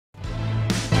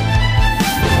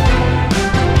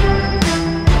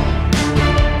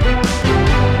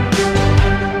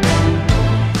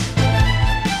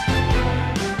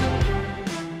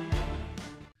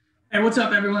What's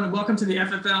up, everyone, and welcome to the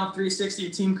FFL 360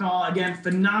 team call. Again,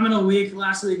 phenomenal week.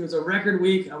 Last week was a record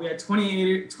week. We had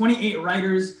 28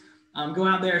 writers go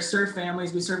out there, serve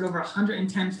families. We served over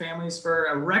 110 families for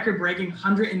a record-breaking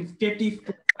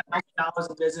 $154,000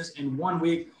 of business in 1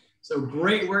 week. So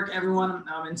great work, everyone.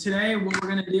 And today, what we're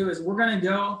going to do is we're going to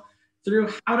go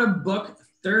through how to book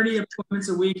 30 appointments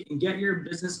a week and get your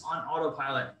business on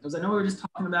autopilot. Because I know we were just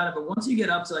talking about it, but once you get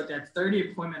up to like that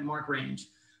 30 appointment mark range,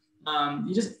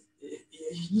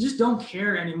 you just don't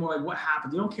care anymore like what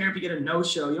happens. You don't care if you get a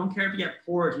no-show. You don't care if you get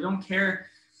porch. You don't care,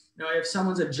 if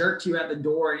someone's a jerk to you at the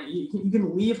door. And you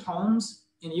can leave homes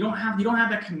and you don't have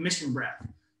that commission breath.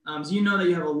 So you know that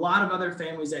you have a lot of other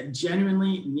families that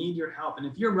genuinely need your help. And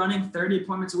if you're running 30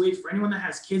 appointments a week, for anyone that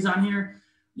has kids on here,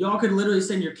 y'all could literally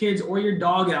send your kids or your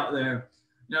dog out there,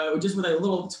 just with a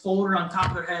little folder on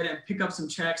top of their head and pick up some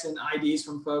checks and IDs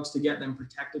from folks to get them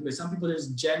protected. But some people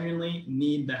just genuinely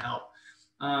need the help.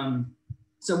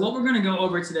 So what we're going to go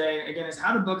over today, again, is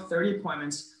how to book 30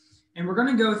 appointments. And we're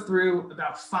going to go through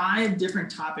about 5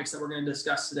 different topics that we're going to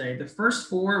discuss today. The first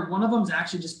 4, one of them is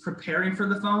actually just preparing for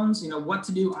the phones, what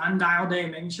to do on dial day,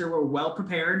 making sure we're well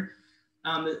prepared.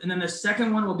 And then the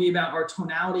second one will be about our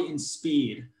tonality and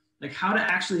speed, like how to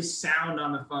actually sound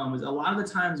on the phone. Because a lot of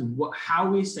the times how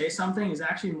we say something is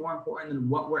actually more important than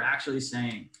what we're actually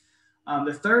saying.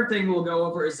 The third thing we'll go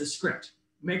over is the script,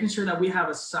 making sure that we have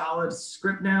a solid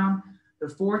script down. The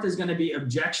fourth is going to be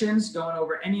objections, going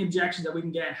over any objections that we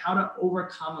can get and how to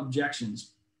overcome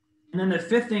objections. And then the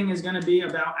fifth thing is going to be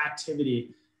about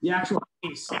activity, the actual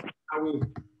pace, how we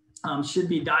should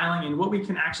be dialing and what we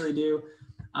can actually do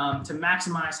to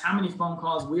maximize how many phone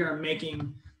calls we are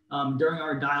making during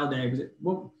our dial day.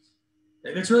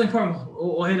 That's really important.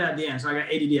 We'll hit that at the end. So I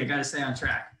got ADD. I got to stay on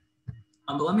track.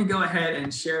 But let me go ahead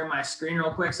and share my screen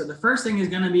real quick. So the first thing is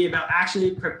going to be about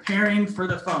actually preparing for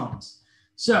the phones.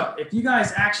 So if you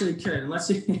guys actually could, and let's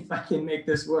see if I can make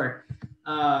this work.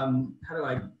 How do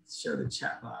I show the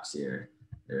chat box here?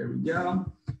 There we go.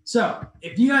 So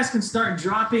if you guys can start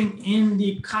dropping in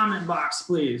the comment box,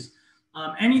 please,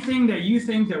 anything that you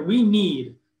think that we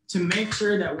need to make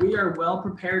sure that we are well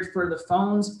prepared for the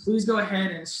phones, please go ahead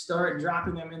and start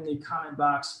dropping them in the comment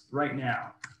box right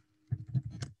now.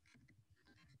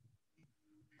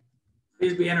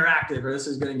 Please be interactive or this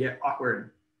is going to get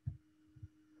awkward.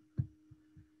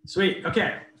 Sweet.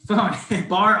 Okay. Phone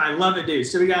bar. I love it, dude.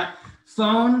 So we got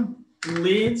phone,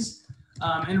 leads,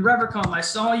 and Revercom. I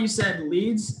saw you said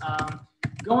leads.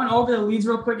 Going over the leads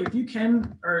real quick, if you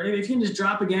can, or if you can just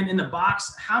drop again in the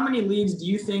box, how many leads do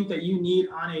you think that you need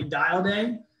on a dial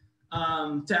day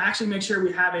to actually make sure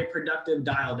we have a productive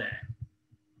dial day?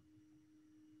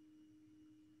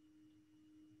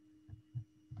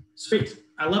 Sweet.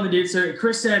 I love it, dude. So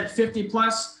Chris said 50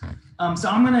 plus. So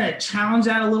I'm going to challenge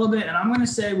that a little bit, and I'm going to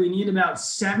say we need about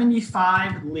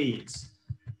 75 leads.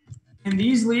 And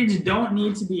these leads don't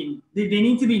need to be, they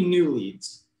need to be new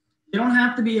leads. They don't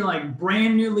have to be like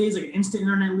brand new leads, like an instant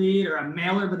internet lead or a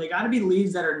mailer, but they got to be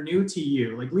leads that are new to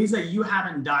you, like leads that you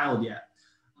haven't dialed yet.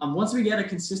 Once we get a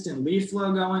consistent lead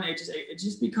flow going, it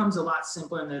just becomes a lot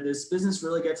simpler, and this business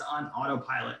really gets on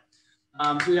autopilot.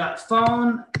 So we got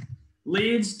phone,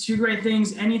 leads, 2 great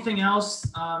things. Anything else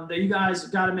that you guys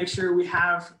got to make sure we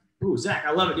have? Ooh, Zach,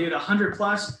 I love it, dude. 100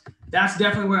 plus. That's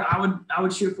definitely where I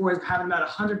would shoot for, is having about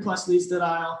 100 plus leads to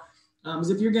dial. Because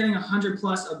if you're getting 100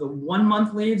 plus of the 1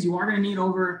 month leads, you are going to need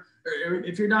over. Or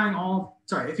if you're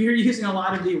if you're using a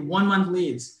lot of the 1 month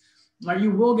leads, like you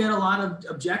will get a lot of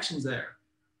objections there.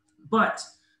 But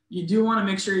you do want to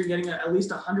make sure you're getting at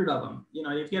least 100 of them.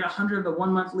 If you get 100 of the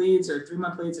 1 month leads or 3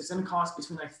 month leads, it's going to cost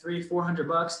between like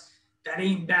 $300-400. That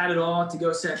ain't bad at all to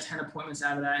go set 10 appointments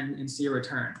out of that and see a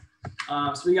return.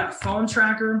 So we got phone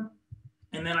tracker.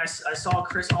 And then I saw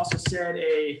Chris also said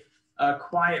a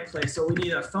quiet place. So we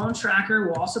need a phone tracker.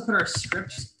 We'll also put our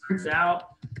scripts printed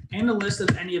out and a list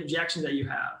of any objections that you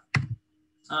have.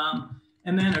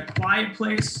 And then a quiet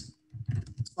place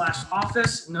 /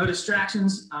 office, no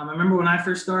distractions. I remember when I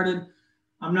first started,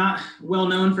 I'm not well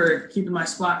known for keeping my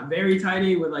spot very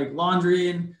tidy with like laundry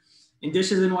and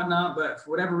dishes and whatnot, but for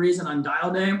whatever reason on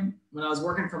dial day, when I was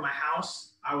working from my house,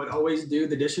 I would always do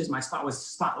the dishes. My spot was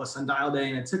spotless on dial day,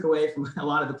 and it took away from a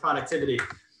lot of the productivity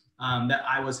that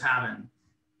I was having.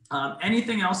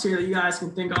 Anything else here that you guys can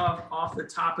think of off the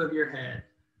top of your head?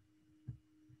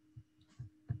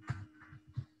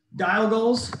 Dial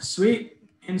goals, sweet.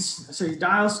 And so you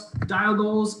dial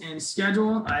goals and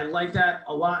schedule. I like that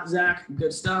a lot, Zach.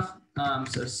 Good stuff.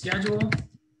 So schedule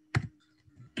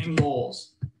and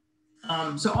goals.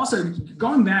 So also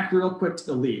going back real quick to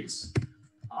the leads.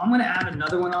 I'm going to add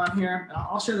another one on here.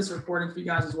 I'll share this recording for you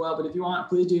guys as well, but if you want,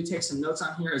 please do take some notes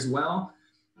on here as well.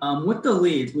 With the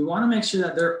leads, we want to make sure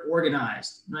that they're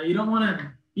organized. Now, you don't want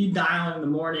to be dialing in the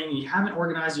morning and you haven't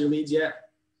organized your leads yet.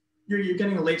 You're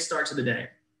getting a late start to the day.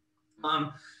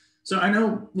 So I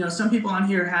know, some people on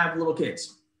here have little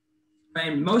kids.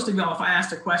 And most of y'all, if I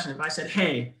asked a question, if I said,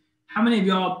 hey, how many of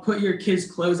y'all put your kids'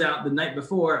 clothes out the night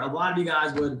before? A lot of you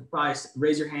guys would probably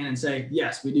raise your hand and say,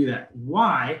 yes, we do that.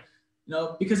 Why?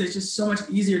 Because it's just so much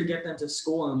easier to get them to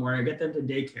school in the morning, get them to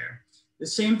daycare. The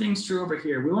same thing's true over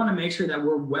here. We want to make sure that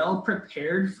we're well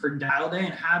prepared for dial day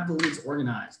and have the leads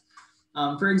organized.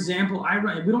 For example,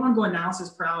 we don't want to go analysis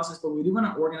paralysis, but we do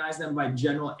want to organize them by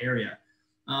general area.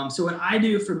 So what I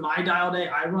do for my dial day,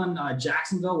 I run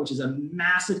Jacksonville, which is a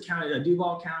massive county,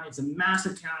 Duval County. It's a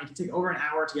massive county. It can take over an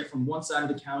hour to get from one side of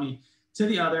the county to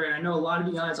the other. And I know a lot of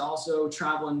you guys also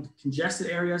travel in congested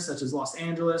areas such as Los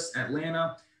Angeles,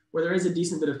 Atlanta, where there is a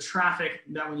decent bit of traffic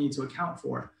that we need to account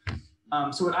for.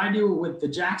 So what I do with the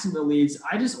Jacksonville leads,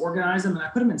 I just organize them and I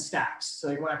put them in stacks. So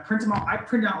like when I print them out, I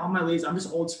print out all my leads. I'm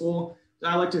just old school.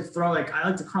 I like to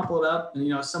crumple it up,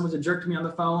 and someone's a jerk to me on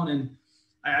the phone, and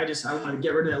I want to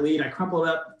get rid of that lead. I crumple it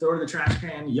up, throw it in the trash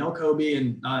can, yell Kobe,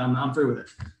 and I'm through with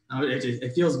it.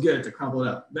 It feels good to crumple it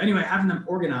up. But anyway, having them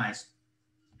organized,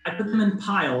 I put them in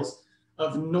piles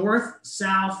of north,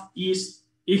 south, east,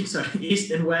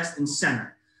 and west, and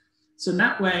center. So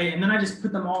that way, and then I just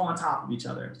put them all on top of each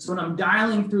other. So when I'm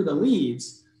dialing through the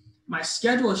leads, my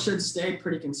schedule should stay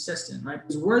pretty consistent, right?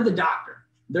 Because we're the doctor.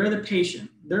 They're the patient.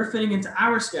 They're fitting into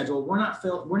our schedule. We're not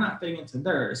fitting into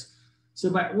theirs. So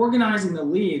by organizing the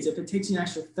leads, if it takes you an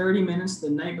extra 30 minutes the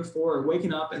night before, or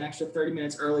waking up an extra 30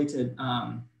 minutes early to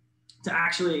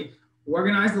actually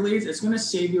organize the leads, it's going to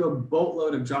save you a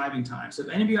boatload of driving time. So if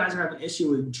any of you guys are having an issue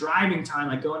with driving time,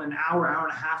 like going an hour, hour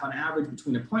and a half on average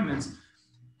between appointments,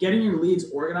 getting your leads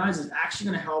organized is actually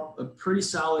going to help a pretty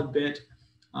solid bit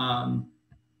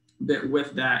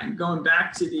with that. And going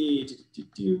back to the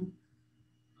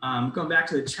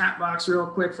chat box real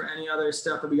quick for any other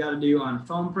stuff that we got to do on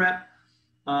phone prep.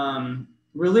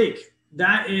 Relique,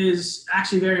 that is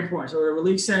actually very important. So what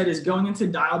Relique said is going into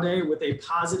dial day with a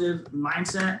positive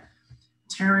mindset.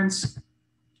 Terrence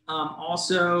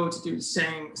also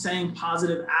saying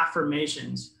positive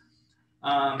affirmations.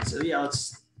 So yeah,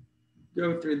 let's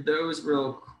go through those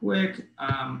real quick.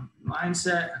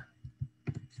 Mindset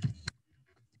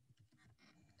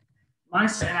and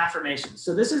affirmations.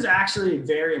 So this is actually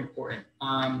very important.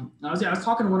 I was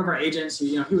talking to one of our agents who,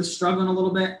 he was struggling a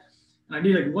little bit. And I'd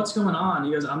be like, what's going on?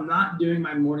 He goes, I'm not doing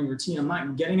my morning routine. I'm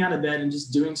not getting out of bed and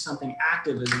just doing something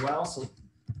active as well. So,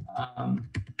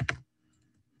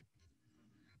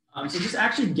 so just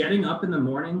actually getting up in the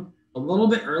morning a little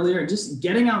bit earlier, just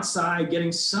getting outside,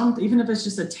 getting even if it's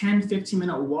just a 10,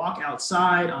 15-minute walk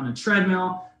outside on a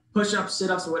treadmill, push-ups,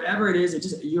 sit-ups, whatever it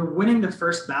is, you're winning the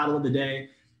first battle of the day.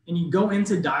 And you go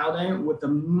into dial day with a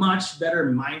much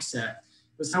better mindset.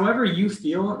 Because however you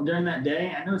feel during that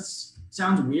day, I know it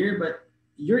sounds weird, but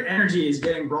your energy is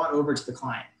getting brought over to the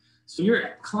client. So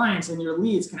your clients and your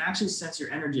leads can actually sense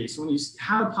your energy. So when you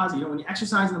have a positive, when you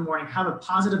exercise in the morning, have a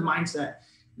positive mindset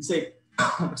and say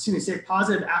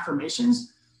positive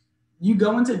affirmations, you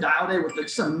go into dial day with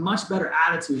just a much better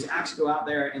attitude to actually go out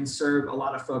there and serve a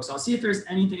lot of folks. I'll see if there's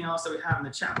anything else that we have in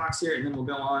the chat box here, and then we'll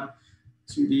go on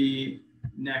to the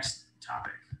next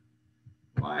topic.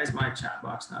 Why is my chat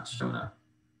box not showing up?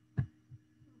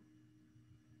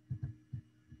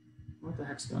 What the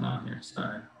heck's going on here?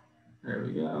 Sorry. There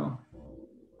we go.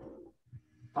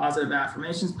 Positive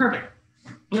affirmations. Perfect.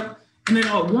 Yep. And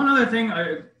then one other thing,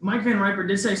 Mike Van Riper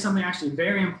did say something actually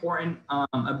very important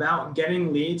about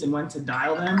getting leads and when to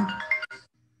dial them.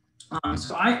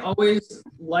 So I always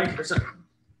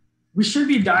we should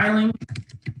be dialing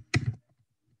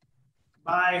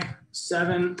by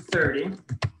 7:30.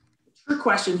 The true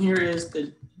question here is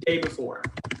the day before.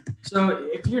 So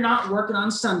if you're not working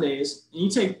on Sundays and you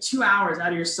take 2 hours out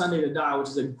of your Sunday to dial, which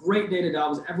is a great day to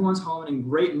dial because everyone's home and in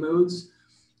great moods.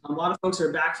 A lot of folks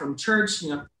are back from church,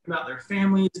 about their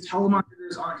families.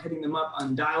 Telemarketers aren't hitting them up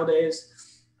on dial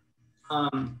days.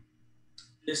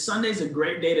 This Sunday's a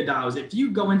great day to dial. If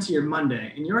you go into your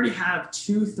Monday and you already have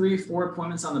 2, 3, 4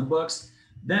 appointments on the books,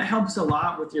 that helps a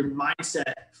lot with your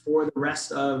mindset for the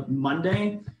rest of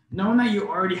Monday, knowing that you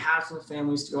already have some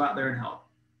families to go out there and help.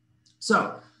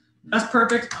 So that's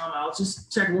perfect. I'll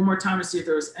just check one more time to see if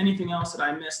there was anything else that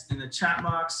I missed in the chat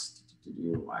box.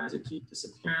 Why does it keep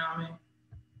disappearing on me?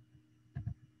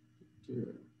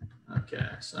 Okay,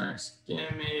 sorry,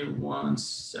 give me 1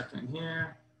 second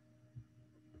here.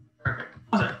 Perfect,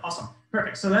 awesome,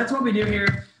 perfect. So that's what we do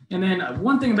here. And then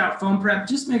one thing about phone prep,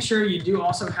 just make sure you do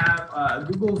also have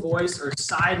Google Voice or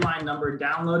Sideline number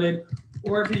downloaded,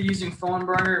 or if you're using Phone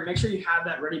Burner, make sure you have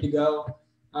that ready to go.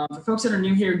 For folks that are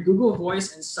new here, Google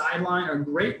Voice and Sideline are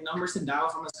great numbers to dial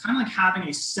from. It's kind of like having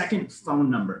a second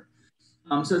phone number.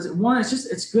 So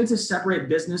it's good to separate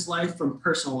business life from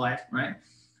personal life, right?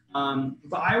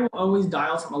 But I will always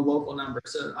dial from a local number.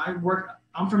 So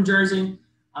I'm from Jersey,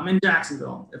 I'm in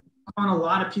Jacksonville. If I'm calling a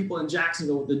lot of people in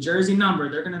Jacksonville with the Jersey number,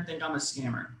 they're gonna think I'm a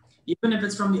scammer. Even if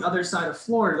it's from the other side of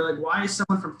Florida, they're like, why is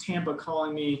someone from Tampa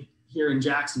calling me here in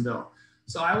Jacksonville?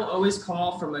 So I will always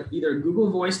call from either a Google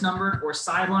Voice number or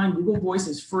Sideline. Google Voice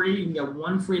is free. You can get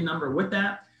one free number with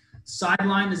that.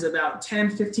 Sideline is about 10,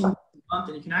 15 a month,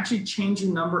 and you can actually change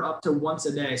your number up to once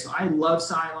a day. So I love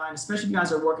Sideline, especially if you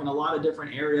guys are working a lot of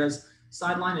different areas.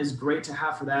 Sideline is great to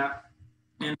have for that.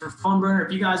 And for Phone Burner,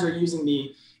 if you guys are using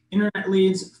the internet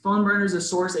leads, Phone Burner is a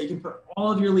source that you can put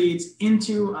all of your leads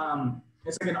into.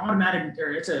 It's like an automatic,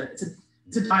 or it's a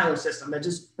dialer system that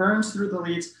just burns through the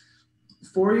leads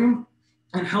for you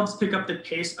and helps pick up the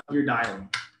pace of your dialing.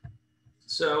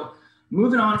 So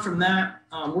moving on from that,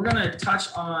 we're gonna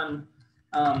touch on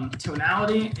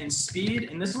tonality and speed,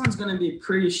 and this one's gonna be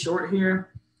pretty short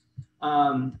here.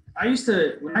 When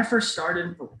I first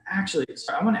started,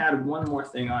 I wanna add one more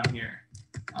thing on here.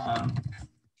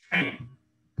 Training.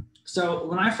 So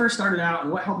when I first started out,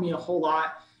 and what helped me a whole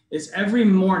lot is every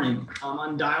morning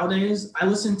on dial days, I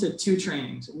listened to 2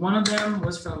 trainings. One of them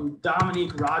was from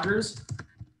Dominique Rogers.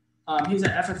 He's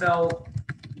at FFL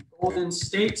Golden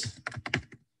State,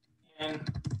 and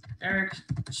Eric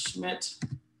Schmidt.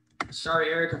 Sorry,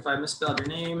 Eric, if I misspelled your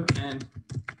name, and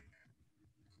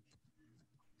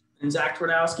Zach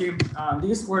Twardowski.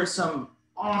 These were some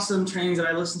awesome trainings that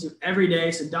I listened to every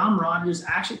day. So Dom Rogers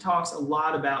actually talks a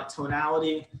lot about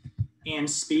tonality and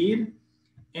speed.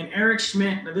 And Eric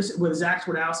Schmidt, this with Zach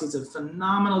Twardowski, it's a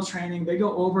phenomenal training. They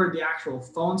go over the actual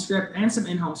phone script and some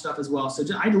in-home stuff as well. So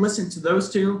I listened to those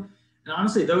 2. And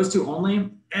honestly, those 2 only,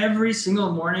 every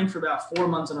single morning for about 4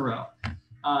 months in a row.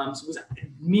 So it was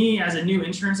me as a new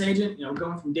insurance agent,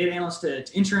 going from data analyst to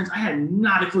insurance, I had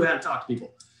not a clue how to talk to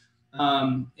people.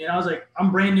 And I was like,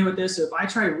 I'm brand new at this. So if I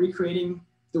try recreating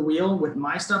the wheel with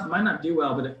my stuff, it might not do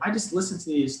well. But if I just listen to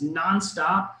these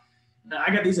nonstop, and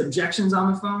I got these objections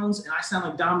on the phones, and I sound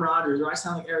like Dom Rogers, or I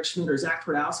sound like Eric Schmidt or Zach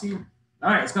Twardowski, all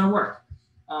right, it's going to work.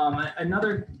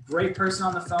 Another great person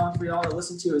on the phone for y'all to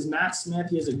listen to is Matt Smith.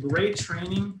 He has a great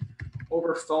training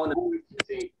over phone. It's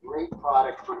a great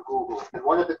product from Google. And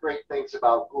one of the great things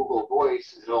about Google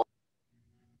Voice is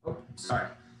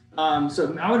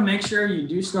So I would make sure you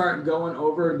do start going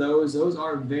over those. Those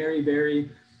are very, very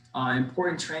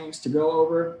important trainings to go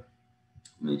over.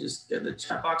 Let me just get the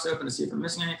chat box open to see if I'm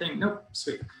missing anything. Nope,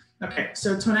 sweet. Okay,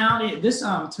 so tonality,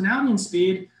 tonality and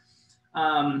speed.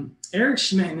 Eric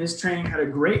Schmidt in his training had a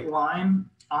great line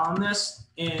on this,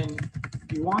 and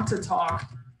if you want to talk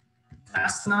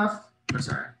fast enough,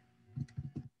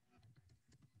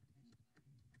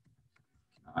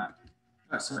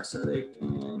 so they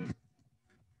can.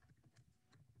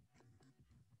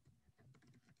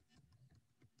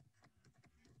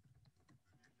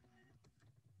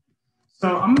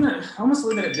 So I'm gonna almost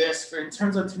leave it at this in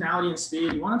terms of tonality and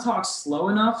speed. You want to talk slow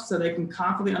enough so they can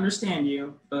confidently understand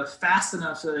you, but fast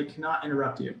enough so they cannot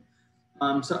interrupt you.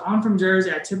 So I'm from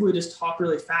Jersey. I typically just talk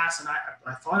really fast, and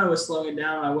I thought I was slowing it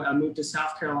down. I moved to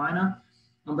South Carolina,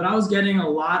 but I was getting a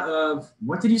lot of,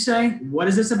 what did you say? What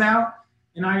is this about?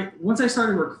 And once I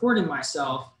started recording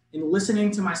myself and listening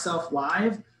to myself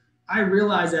live, I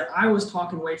realized that I was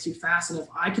talking way too fast, and if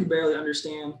I could barely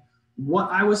understand what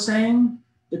I was saying,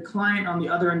 the client on the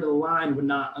other end of the line would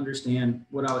not understand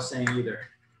what I was saying either.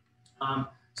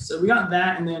 So we got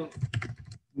that, and then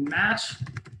match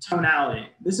tonality.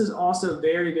 This is also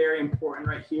very, very important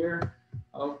right here.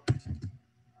 I'm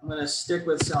gonna stick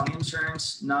with selling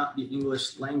insurance, not the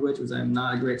English language, because I'm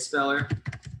not a great speller.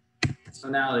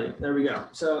 Tonality, there we go.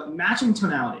 So matching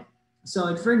tonality. So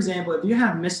like, for example, if you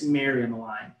have Miss Mary on the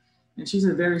line, and she's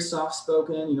a very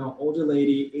soft-spoken, older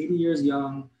lady, 80 years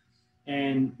young,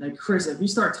 and like Chris, if you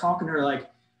start talking to her like,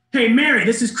 hey, Mary,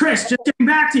 this is Chris, just getting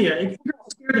back to you, it can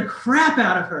scare the crap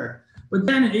out of her. But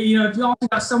then, if you also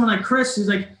got someone like Chris, who's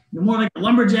like more like a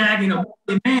lumberjack,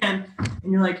 man,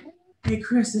 and you're like, hey,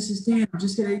 Chris, this is Dan,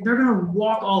 they're going to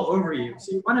walk all over you.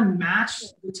 So you want to match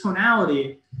the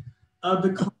tonality of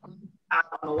the on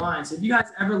the line. So if you guys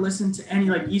ever listen to any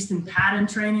like Easton Patton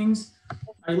trainings,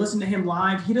 or you listen to him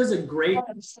live, he does a great.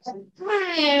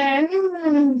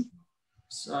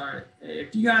 Sorry,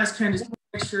 if you guys can just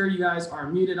make sure you guys are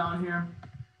muted on here.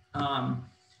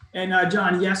 And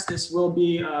John, yes, this will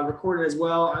be recorded as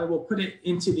well. I will put it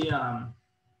into the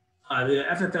the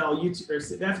FFL YouTube, or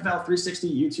the FFL 360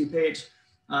 YouTube page.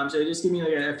 So just give me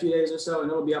like a few days or so, and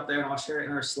it'll be up there, and I'll share it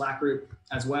in our Slack group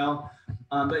as well.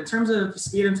 But in terms of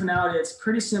speed and tonality, it's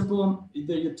pretty simple.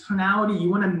 The tonality, you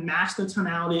want to match the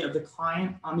tonality of the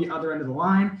client on the other end of the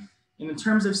line. And in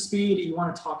terms of speed, you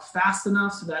want to talk fast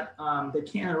enough so that they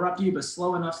can't interrupt you, but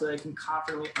slow enough so they can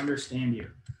confidently understand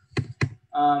you.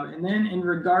 And then in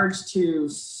regards to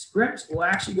script, we'll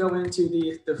actually go into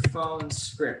the phone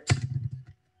script.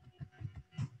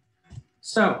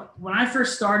 So when I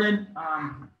first started,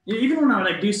 even when I would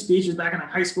like do speeches back in like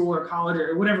high school or college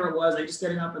or whatever it was, like just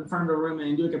getting up in front of a room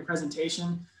and doing a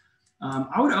presentation,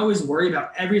 I would always worry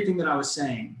about everything that I was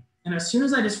saying. And as soon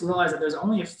as I just realized that there's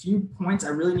only a few points I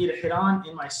really need to hit on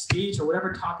in my speech or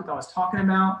whatever topic I was talking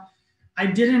about, I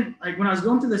didn't, like when I was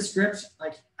going through the script,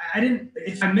 like I didn't,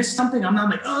 if I missed something, I'm not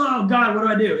like, oh God, what do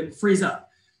I do? And freeze up.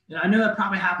 And I know that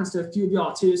probably happens to a few of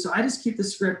y'all too. So I just keep the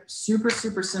script super,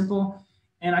 super simple.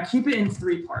 And I keep it in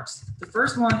 3 parts. The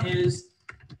first one is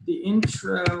the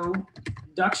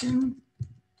introduction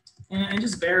and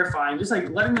just verifying, just like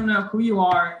letting them know who you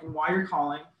are and why you're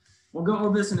calling. We'll go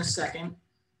over this in a second.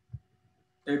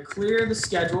 Clear the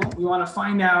schedule. We want to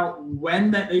find out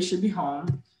when that they should be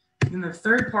home. And the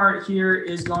third part here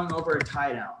is going over a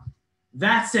tie down.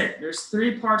 That's it. There's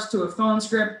 3 parts to a phone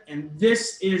script, and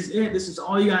this is it. This is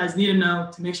all you guys need to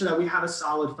know to make sure that we have a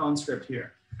solid phone script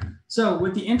here. So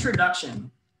with the introduction,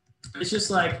 it's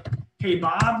just like, hey,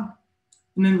 Bob,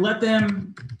 and then let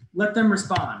them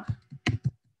respond.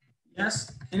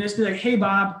 Yes, and just be like, hey,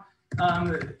 Bob,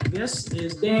 this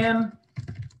is Dan.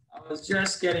 I was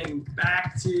just getting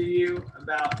back to you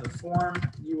about the form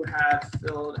you had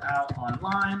filled out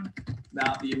online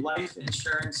about the life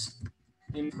insurance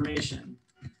information.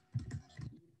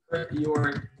 Put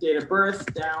your date of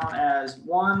birth down as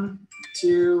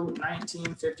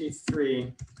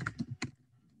 1/2/1953.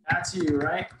 That's you,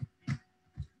 right?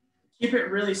 Keep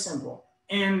it really simple.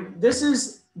 And this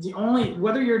is the only,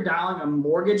 whether you're dialing a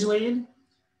mortgage lead,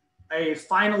 a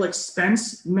final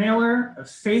expense mailer, a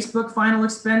Facebook final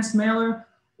expense mailer,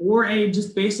 or a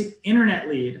just basic internet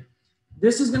lead,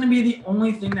 this is going to be the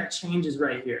only thing that changes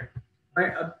right here,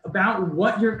 right? About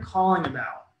what you're calling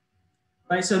about,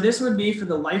 right? So this would be for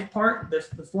the life part, the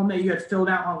form that you had filled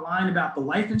out online about the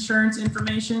life insurance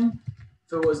information.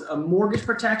 If it was a mortgage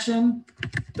protection,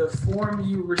 the form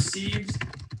you received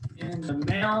in the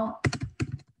mail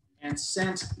and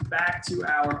sent back to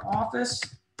our office.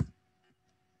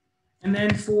 And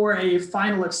then for a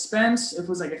final expense, if it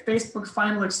was like a Facebook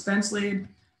final expense lead,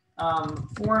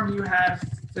 form you had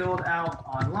filled out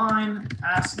online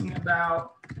asking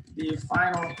about the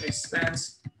final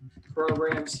expense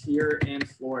programs here in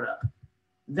Florida.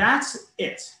 That's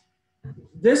it.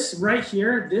 This right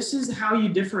here, this is how you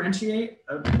differentiate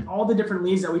all the different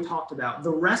leads that we talked about. The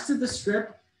rest of the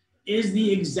script is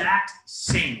the exact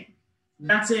same.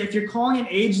 That's it. If you're calling an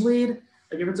age lead,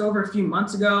 like if it's over a few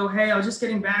months ago, hey, I was just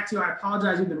getting back to you. I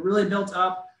apologize. We've been really built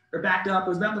up or backed up. It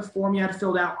was about the form you had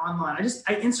filled out online.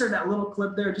 I insert that little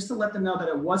clip there just to let them know that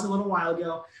it was a little while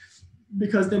ago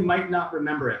because they might not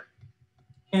remember it.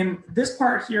 And this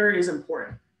part here is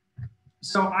important.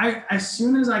 So as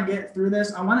soon as I get through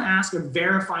this, I want to ask a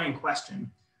verifying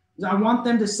question. I want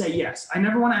them to say yes. I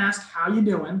never want to ask how you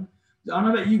doing. I don't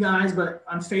know about you guys, but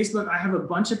on Facebook, I have a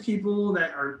bunch of people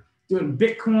that are doing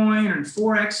Bitcoin and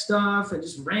Forex stuff and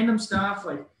just random stuff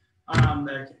like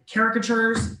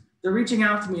caricatures. They're reaching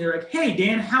out to me. They're like, hey,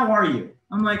 Dan, how are you?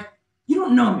 I'm like, you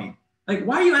don't know me. Like,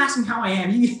 why are you asking how I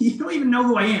am? You don't even know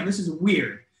who I am. This is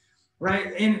weird,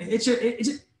 right? And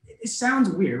it sounds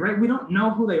weird, right? We don't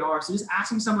know who they are. So just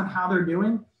asking someone how they're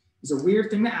doing is a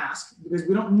weird thing to ask because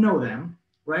we don't know them,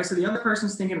 right? So the other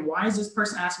person's thinking, why is this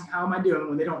person asking how am I doing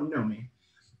when they don't know me?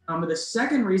 But the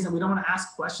second reason we don't want to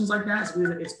ask questions like that is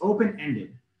because it's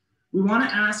open-ended. We want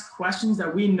to ask questions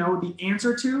that we know the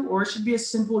answer to, or it should be a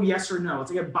simple yes or no.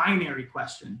 It's like a binary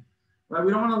question, right?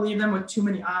 We don't want to leave them with too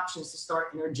many options to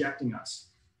start interjecting us.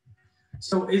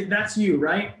 So that's you,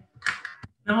 right?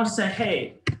 Then I'll just say,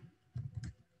 hey,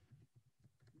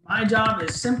 my job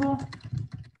is simple.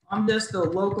 I'm just the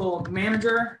local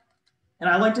manager. And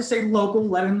I like to say local,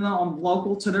 letting them know I'm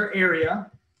local to their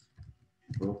area.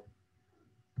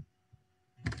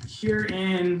 Here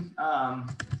in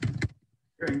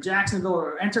Jacksonville,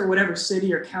 or enter whatever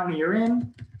city or county you're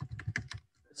in.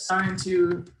 Assign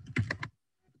to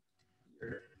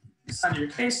your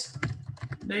case.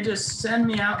 They just send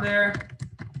me out there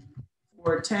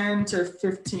for 10 to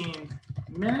 15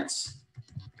 minutes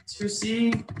to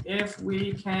see if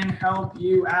we can help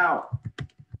you out.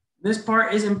 This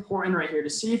part is important right here,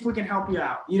 to see if we can help you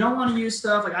out. You don't want to use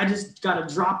stuff like I just got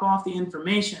to drop off the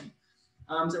information.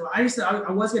 So I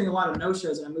was getting a lot of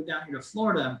no-shows when I moved down here to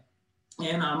Florida,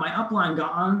 and my upline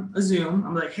got on a Zoom.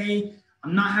 I'm like, hey,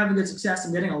 I'm not having good success.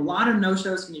 I'm getting a lot of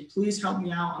no-shows. Can you please help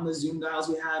me out on the Zoom dials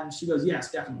we have? And she goes,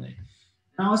 yes, definitely.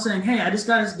 And I was saying, hey, I just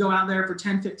got to go out there for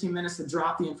 10, 15 minutes to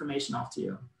drop the information off to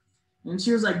you. And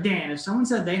she was like, Dan, if someone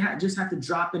said they just have to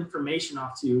drop information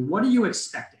off to you, what are you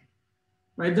expecting?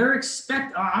 Right?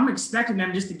 I'm expecting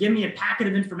them just to give me a packet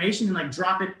of information and like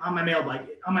drop it on my mail,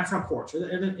 like on my front porch or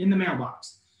in the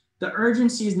mailbox. The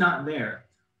urgency is not there.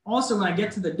 Also, when I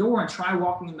get to the door and try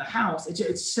walking in the house,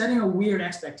 it's setting a weird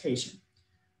expectation,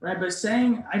 right? But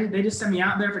saying they just sent me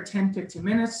out there for 10, 15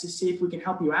 minutes to see if we can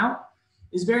help you out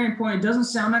is very important. It doesn't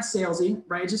sound that salesy,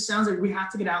 right? It just sounds like we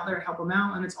have to get out there and help them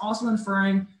out. And it's also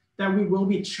inferring that we will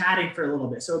be chatting for a little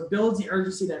bit. So it builds the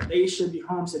urgency that they should be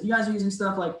home. So if you guys are using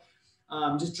stuff like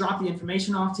just drop the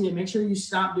information off to you, make sure you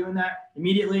stop doing that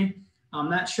immediately.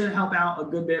 That should help out a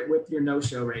good bit with your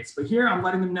no-show rates. But here I'm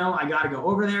letting them know I got to go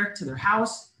over there to their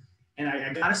house and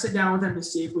I got to sit down with them to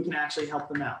see if we can actually help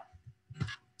them out.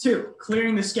 2,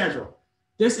 clearing the schedule.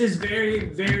 This is very,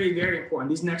 very, very important,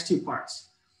 these next 2 parts.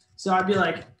 So I'd be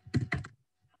like,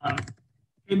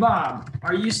 hey, Bob,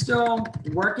 are you still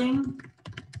working,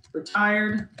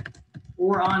 retired,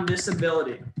 or on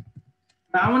disability?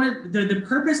 The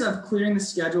purpose of clearing the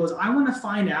schedule is I want to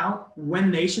find out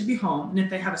when they should be home, and if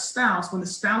they have a spouse, when the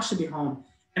spouse should be home,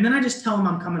 and then I just tell them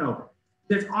I'm coming over.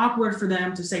 It's awkward for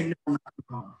them to say no, I'm not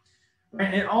coming home.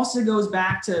 And it also goes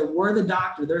back to we're the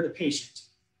doctor, they're the patient,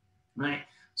 right?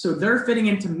 So they're fitting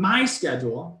into my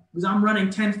schedule because I'm running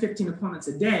 10, 15 appointments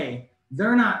a day.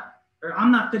 I'm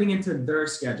not fitting into their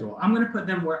schedule. I'm going to put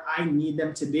them where I need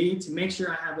them to be to make sure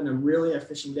I'm having a really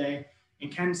efficient day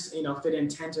and can, fit in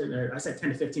 10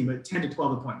 to 15, but 10 to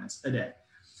 12 appointments a day.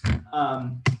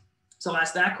 So I'll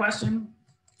ask that question.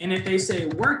 And if they say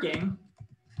working,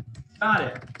 got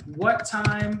it. What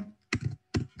time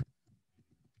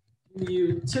do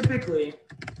you typically,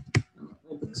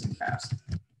 let me put this in caps.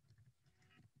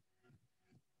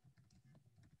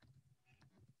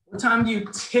 What time do you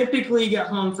typically get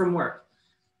home from work?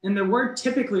 And the word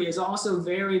typically is also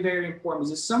very, very important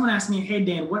because if someone asks me, hey,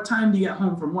 Dan, what time do you get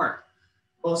home from work?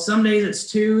 Well, some days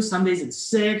it's 2, some days it's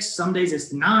 6, some days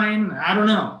it's 9. I don't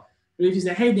know. But if you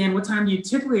say, hey, Dan, what time do you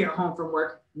typically get home from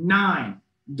work? 9.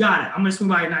 Got it. I'm going to swing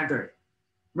by at 9:30.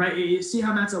 Right? You see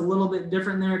how that's a little bit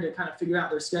different there to kind of figure out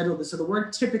their schedule. So the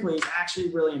word typically is actually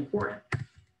really important.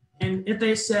 And if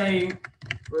they say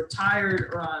retired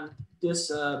or on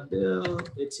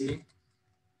disability,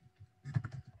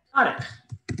 got it.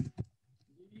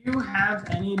 Do you have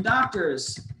any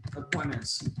doctor's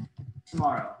appointments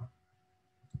tomorrow?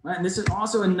 Right? And this is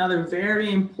also another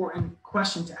very important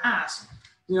question to ask.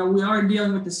 We are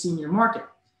dealing with the senior market.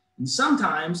 And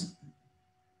sometimes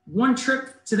one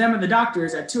trip to them at the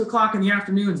doctor's at 2 o'clock in the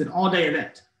afternoon is an all-day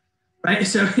event, right?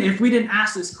 So if we didn't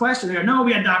ask this question, they go, no,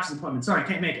 we had doctor's appointments. Sorry,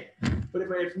 can't make it. But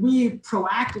if we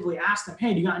proactively ask them,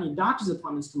 hey, do you got any doctor's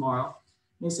appointments tomorrow?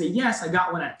 And they say, yes, I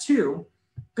got one at 2.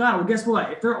 God, well, guess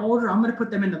what? If they're older, I'm going to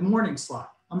put them in the morning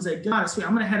slot. I'm going to say, God, sweet,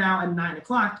 I'm going to head out at 9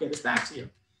 o'clock to get this back to you.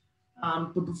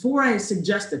 But before I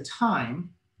suggest a time,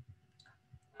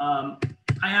 I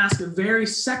ask a very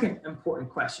second important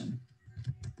question.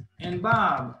 And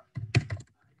Bob,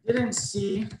 I didn't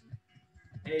see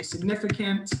a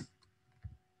significant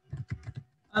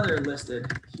other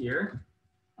listed here.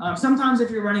 Sometimes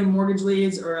if you're running mortgage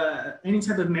leads or any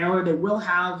type of mailer, they will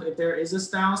have if there is a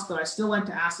spouse, but I still like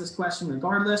to ask this question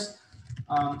regardless.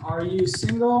 Are you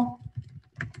single,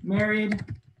 married,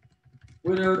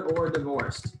 widowed, or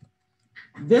divorced?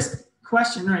 This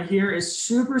question right here is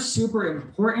super, super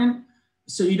important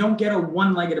so you don't get a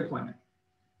one-legged appointment.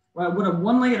 Right? What a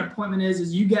one-legged appointment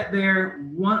is you get there,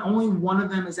 only one of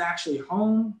them is actually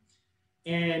home.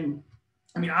 And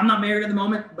I mean, I'm not married at the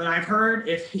moment, but I've heard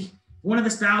if one of the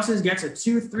spouses gets a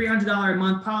 $200-300 a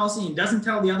month policy and doesn't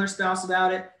tell the other spouse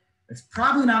about it, it's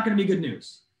probably not going to be good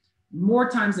news. More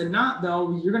times than not,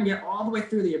 though, you're going to get all the way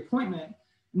through the appointment,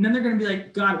 and then they're going to be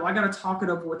like, God, well, I got to talk it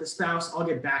over with the spouse. I'll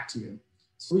get back to you.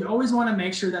 So we always want to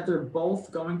make sure that they're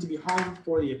both going to be home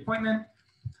for the appointment.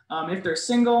 If they're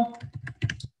single,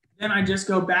 then I just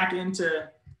go back into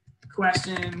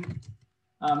question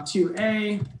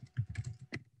 2A,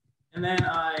 and then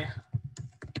I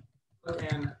look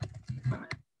in.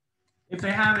 If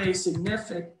they have a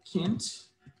significant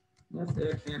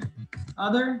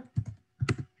other,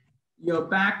 you go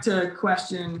back to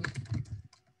question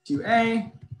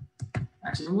 2A.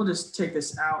 Actually, we'll just take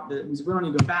this out because we don't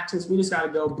need to go back to this. We just got to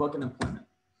go book an appointment.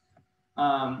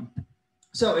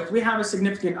 So if we have a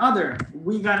significant other,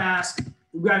 we got to ask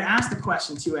the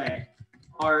question 2A.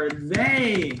 Are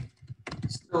they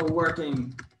still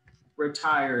working,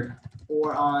 retired,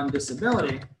 or on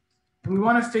disability. And we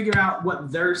want to figure out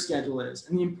what their schedule is.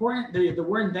 And the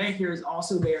word they here is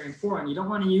also very important. You don't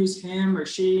want to use him or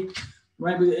she,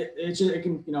 right? It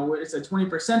can, you know, it's a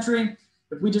 21st century.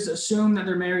 If we just assume that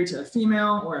they're married to a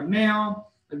female or a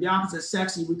male of the opposite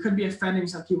sex, we could be offending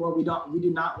some people. We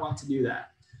do not want to do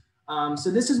that.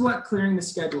 So this is what clearing the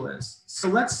schedule is. So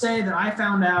let's say that I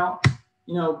found out,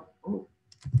 you know,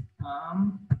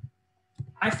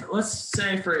 let's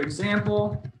say, for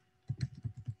example,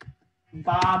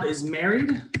 Bob is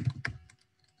married.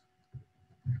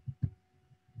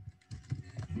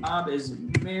 Bob is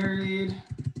married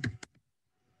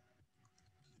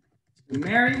to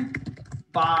Mary.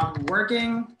 Bob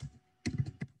working.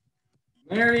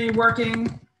 Mary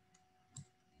working.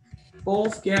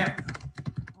 Both get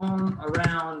home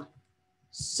around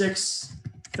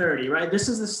 6:30, right? This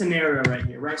is the scenario right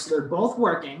here, right? So they're both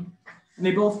working and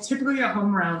they both typically get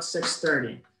home around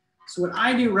 6:30. So what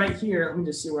I do right here, let me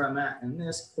just see where I'm at in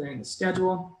this, clearing the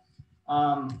schedule.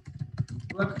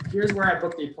 Look, here's where I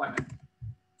booked the appointment.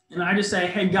 And I just say,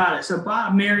 hey, got it. So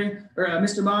Bob, Mary, or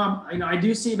Mr. Bob, you know, I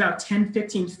do see about 10,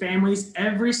 15 families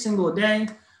every single day.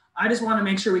 I just want to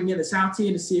make sure we can get this out to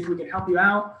you to see if we can help you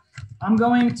out. I'm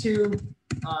going to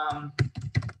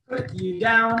put you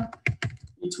down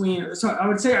between, so I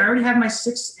would say I already have my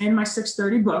 6 and my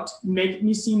 6:30 booked. Make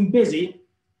me seem busy,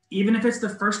 even if it's the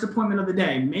first appointment of the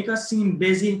day. Make us seem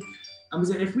busy.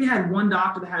 If we had one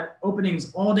doctor that had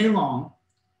openings all day long,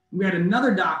 we had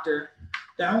another doctor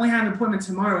that only had an appointment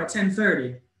tomorrow at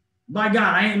 10:30. By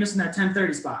God, I ain't missing that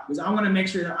 10:30 spot because I want to make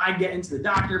sure that I get into the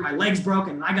doctor, my leg's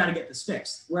broken, and I got to get this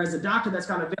fixed. Whereas the doctor that's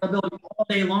got availability all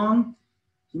day long,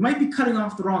 he might be cutting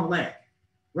off the wrong leg,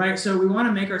 right? So we want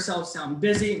to make ourselves sound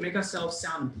busy, make ourselves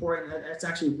sound important. That's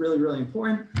actually really, really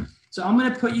important. So I'm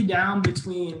going to put you down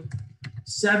between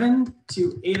 7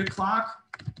 to 8 o'clock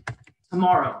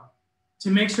tomorrow to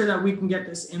make sure that we can get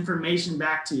this information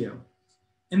back to you.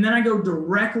 And then I go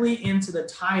directly into the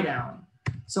tie down.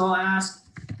 So I'll ask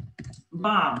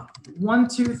Bob,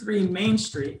 123 Main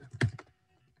Street,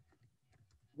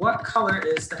 what color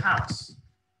is the house,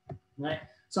 right?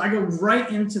 So I go right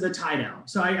into the tie down.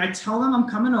 So I tell them I'm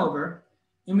coming over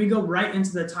and we go right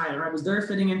into the tie down, right? Because they're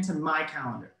fitting into my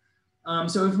calendar.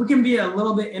 So if we can be a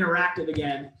little bit interactive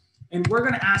again, and we're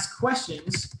gonna ask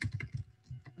questions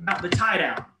about the tie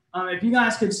down. If you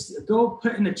guys could go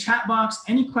put in the chat box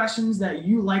any questions that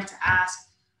you like to ask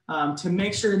to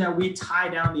make sure that we tie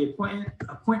down the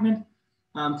appointment,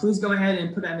 please go ahead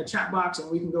and put that in the chat box and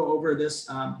we can go over this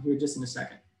here just in a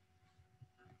second.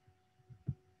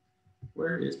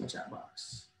 Where is my chat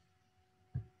box?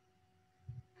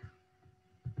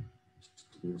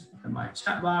 And my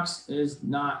chat box is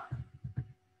not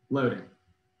loading.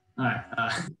 All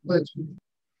right.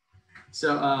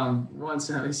 So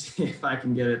let me see if I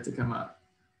can get it to come up.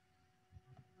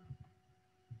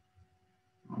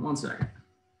 1 second.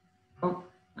 Oh,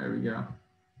 there we go.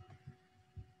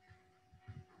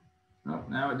 Oh,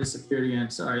 now it disappeared again.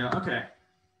 Sorry, y'all. Okay,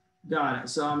 got it.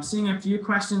 So I'm seeing a few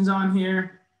questions on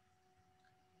here.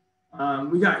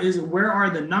 We got, where are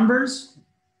the numbers?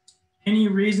 Any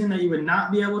reason that you would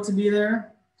not be able to be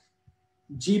there?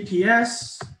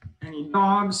 GPS, any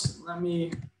dogs?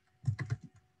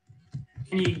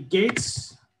 Any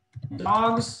gates,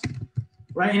 dogs,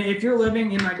 right? And if you're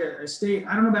living in like a state,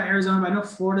 I don't know about Arizona, but I know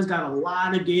Florida's got a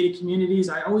lot of gated communities.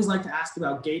 I always like to ask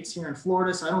about gates here in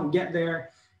Florida, so I don't get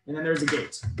there. And then there's a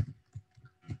gate.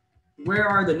 Where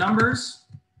are the numbers?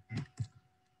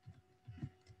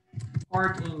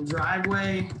 Parking,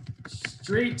 driveway,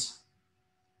 street.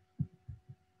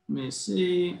 Let me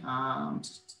see. I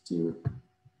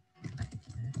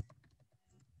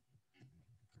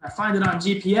find it on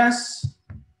GPS.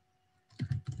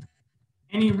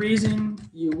 Any reason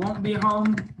you won't be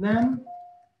home then?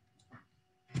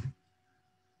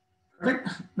 Perfect.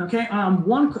 Okay.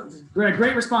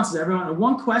 Great responses, everyone.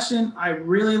 One question I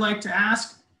really like to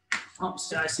ask. Oh,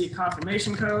 I see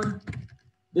confirmation code.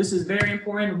 This is very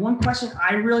important. One question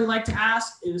I really like to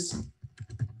ask is,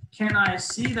 can I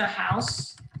see the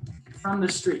house from the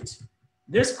street?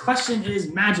 This question is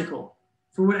magical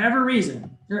for whatever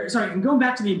reason. Sorry, and going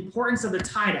back to the importance of the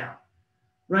tie down,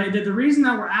 right? That the reason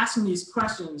that we're asking these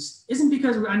questions isn't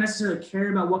because I necessarily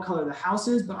care about what color the house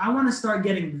is, but I want to start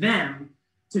getting them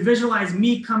to visualize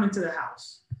me coming to the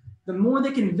house. The more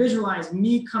they can visualize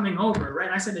me coming over, right?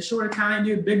 I said the short Italian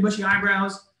dude, big bushy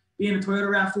eyebrows, being a Toyota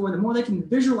RAV4, the more they can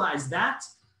visualize that,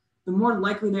 the more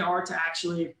likely they are to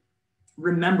actually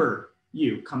remember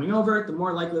you coming over, the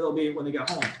more likely they'll be when they get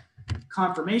home.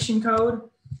 Confirmation code.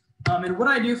 And what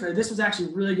I do for this was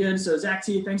actually really good. So Zach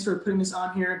T, thanks for putting this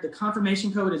on here. The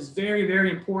confirmation code is very, very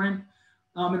important.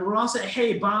 And we're all saying,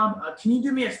 hey, Bob, can you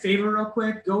do me a favor real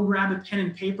quick? Go grab a pen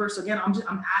and paper. So again,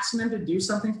 I'm asking them to do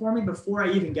something for me before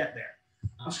I even get there.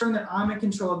 I'm showing that I'm in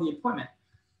control of the appointment.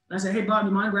 And I say, hey, Bob,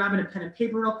 you mind grabbing a pen and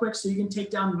paper real quick so you can take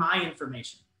down my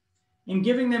information? And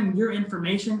giving them your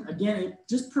information, again, it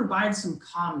just provides some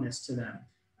calmness to them.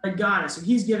 I got it. So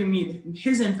he's giving me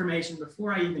his information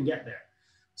before I even get there.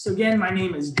 So again, my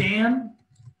name is Dan.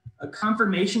 A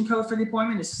confirmation code for the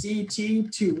appointment is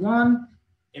CT21.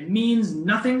 It means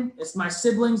nothing. It's my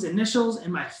siblings' initials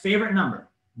and my favorite number.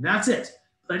 That's it.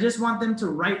 But I just want them to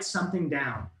write something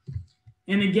down.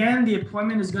 And again, the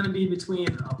appointment is going to be between,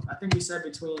 I think we said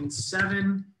between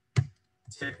 7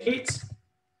 to 8.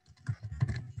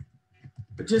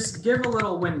 But just give a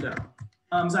little window.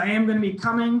 So I am going to be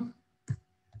coming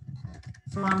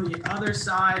from the other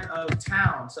side of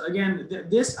town. So again,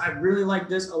 this, I really like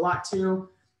this a lot too.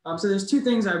 So there's two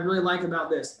things I really like about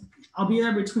this. I'll be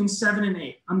there between 7 and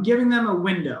 8. I'm giving them a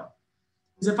window.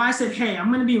 Because if I said, hey,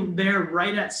 I'm going to be there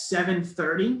right at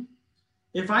 7:30,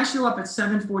 if I show up at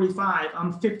 7:45,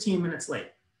 I'm 15 minutes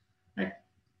late. Right?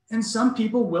 And some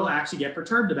people will actually get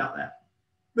perturbed about that.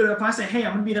 But if I say, hey,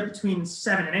 I'm going to be there between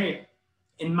 7 and 8,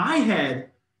 in my head,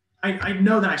 I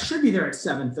know that I should be there at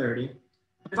 7:30.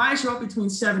 If I show up between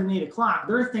 7 and 8 o'clock,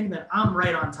 they're thinking that I'm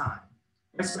right on time.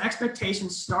 So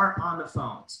expectations start on the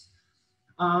phones.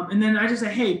 And then I just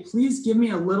say, hey, please give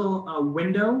me a little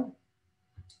window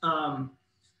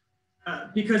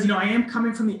because, you know, I am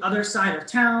coming from the other side of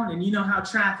town, and you know how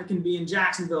traffic can be in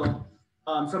Jacksonville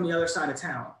from the other side of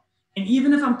town. And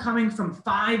even if I'm coming from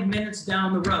 5 minutes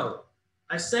down the road,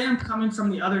 I say I'm coming from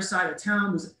the other side of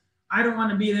town because I don't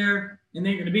want to be there and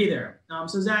they're going to be there.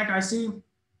 So Zach, I see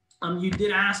you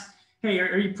did ask, hey,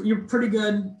 you're pretty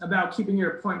good about keeping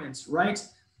your appointments, right?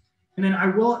 And then I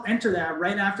will enter that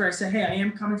right after I say, hey, I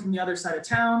am coming from the other side of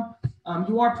town.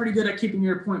 You are pretty good at keeping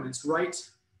your appointments, right?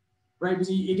 Right, because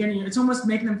again, it's almost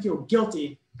making them feel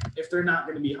guilty if they're not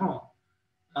going to be home.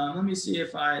 Let me see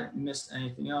if I missed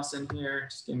anything else in here.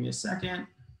 Just give me a second.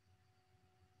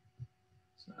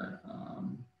 Sorry,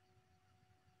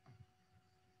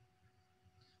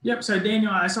 Yep, so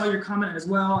Daniel, I saw your comment as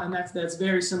well, and that's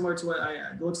very similar to what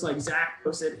it looks like Zach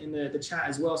posted in the chat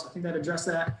as well, so I think that addressed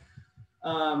that.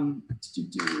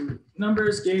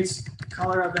 Numbers, gates,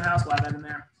 color of the house, we'll have that in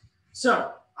there.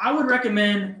 So I would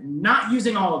recommend not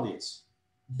using all of these.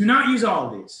 Do not use all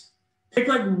of these. Pick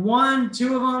like 1,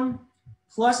 2 of them,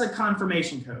 plus a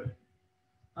confirmation code.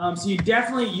 So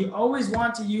you always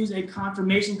want to use a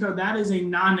confirmation code. That is a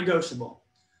non-negotiable.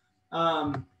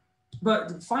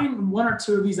 But find 1 or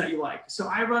 2 of these that you like. So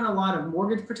I run a lot of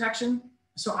mortgage protection.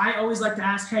 So I always like to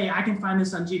ask, hey, I can find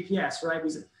this on GPS, right?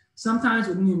 Because sometimes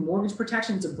with new mortgage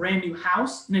protection, it's a brand new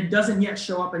house and it doesn't yet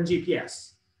show up on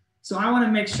GPS. So I want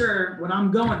to make sure when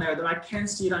I'm going there that I can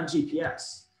see it on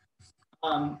GPS.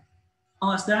 I'll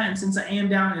ask that. And since I am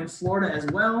down in Florida as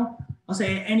well, I'll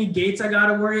say any gates I got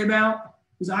to worry about,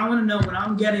 because I want to know when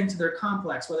I'm getting to their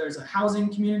complex, whether it's a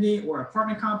housing community or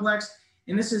apartment complex.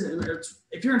 And this is,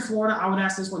 if you're in Florida, I would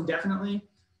ask this one definitely.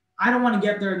 I don't want to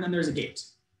get there and then there's a gate.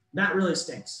 That really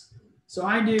stinks. So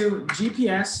I do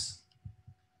GPS.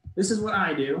 This is what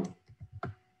I do.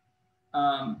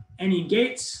 Any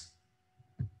gates?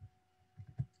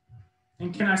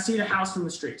 And can I see the house from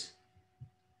the street?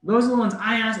 Those are the ones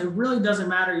I ask. It really doesn't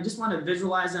matter. You just want to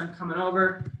visualize them coming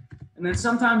over. And then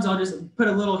sometimes I'll just put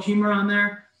a little humor on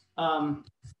there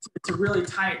to really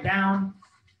tie it down.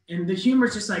 And the humor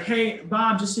is just like, hey,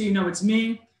 Bob, just so you know, it's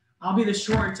me. I'll be the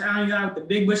short Italian guy with the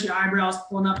big bushy eyebrows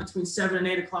pulling up between 7 and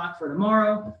 8 o'clock for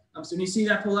tomorrow. So when you see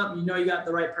that pull up, you know you got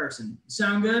the right person.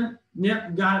 Sound good?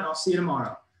 Yep, got it. I'll see you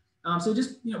tomorrow. So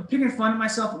just, you know, picking fun at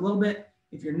myself a little bit.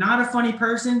 If you're not a funny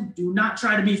person, do not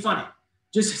try to be funny.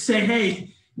 Just say,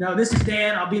 hey, no, this is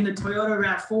Dan. I'll be in the Toyota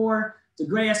RAV4. It's a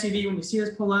gray SUV. When you see us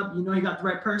pull up, you know you got the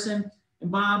right person.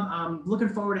 And Bob, I'm looking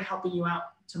forward to helping you out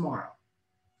tomorrow.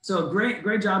 So great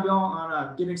job, y'all,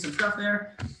 on giving some stuff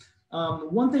there.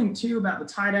 One thing too about the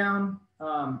tie down,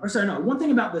 one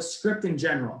thing about the script in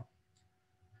general.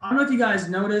 I don't know if you guys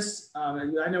noticed, I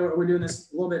know we're doing this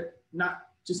a little bit, not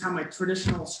just how my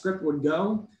traditional script would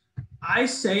go. I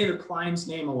say the client's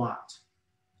name a lot.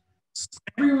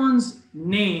 Everyone's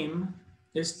name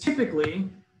is typically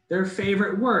their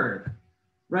favorite word,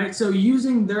 right? So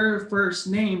using their first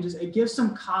name, it gives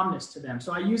some calmness to them.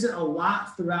 So I use it a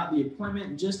lot throughout the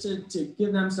appointment just to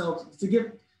give themselves,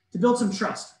 to build some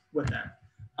trust with them.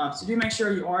 So do make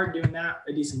sure you are doing that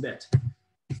a decent bit.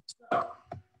 So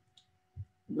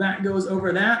that goes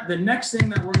over that. The next thing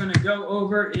that we're going to go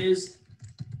over is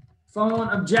phone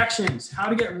objections, how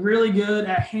to get really good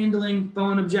at handling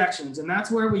phone objections. And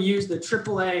that's where we use the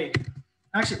AAA.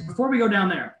 Actually, before we go down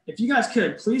there, if you guys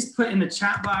could, please put in the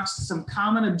chat box some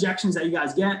common objections that you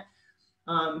guys get,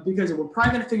 because we're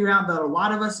probably going to figure out that a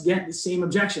lot of us get the same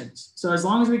objections. So as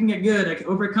long as we can get good at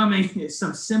overcoming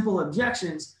some simple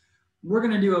objections, we're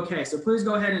going to do okay. So please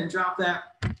go ahead and drop that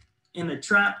in the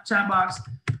chat box.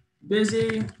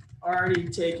 Busy, already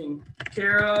taken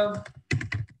care of,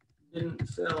 didn't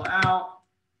fill out,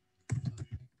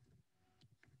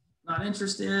 not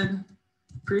interested.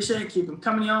 Appreciate it. Keep them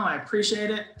coming, y'all. I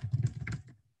appreciate it.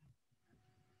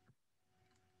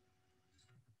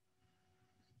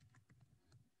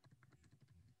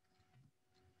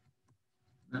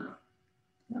 No.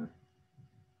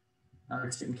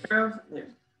 Already taken care of. There.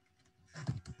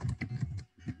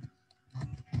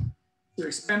 Too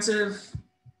expensive.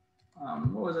 What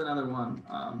was another one?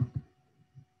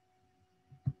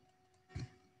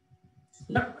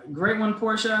 Yep, great one,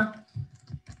 Portia.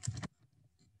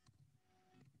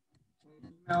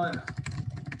 Email it.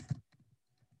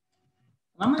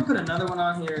 I'm going to put another one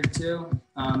on here too,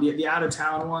 the out of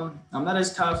town one. That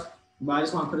is tough, but I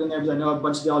just want to put it in there because I know a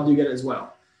bunch of y'all do get it as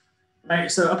well. All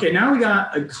right, so okay, now we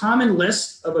got a common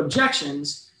list of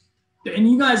objections,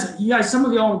 and you guys, some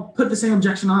of y'all put the same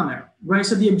objection on there, right?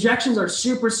 So the objections are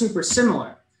super, super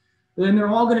similar. Then they're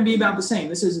all going to be about the same.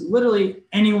 This is literally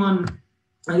anyone.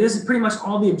 This is pretty much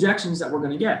all the objections that we're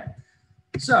going to get.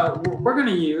 So what we're going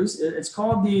to use, it's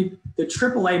called the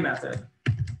AAA method.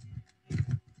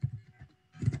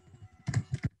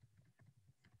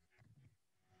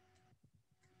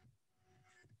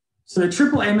 So the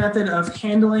AAA method of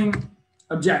handling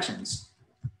objections.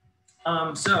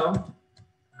 So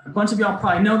a bunch of y'all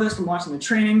probably know this from watching the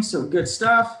training, so good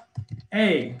stuff.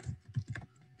 A,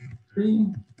 pre,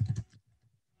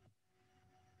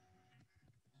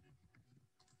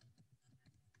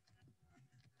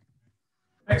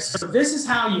 so this is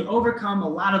how you overcome a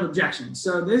lot of objections.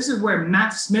 So this is where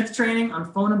Matt Smith training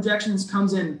on phone objections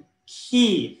comes in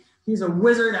key. He's a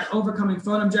wizard at overcoming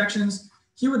phone objections.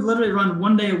 He would literally run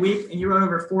 1 day a week, and he wrote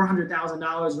over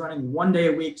 $400,000 running 1 day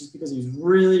a week just because he's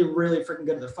really, really freaking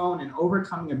good at the phone and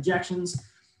overcoming objections.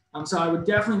 So I would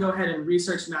definitely go ahead and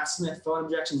research Matt Smith phone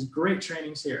objections. Great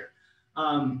trainings here.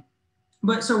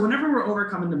 But so whenever we're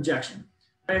overcoming an objection,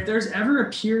 right, if there's ever a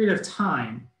period of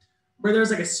time where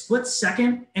there's like a split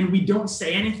second and we don't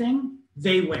say anything,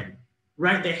 they win,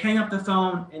 right? They hang up the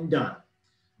phone and done.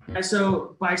 Okay,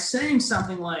 so by saying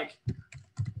something like,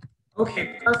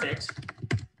 okay, perfect,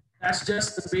 that's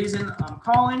just the reason I'm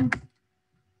calling.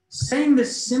 Saying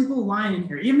this simple line in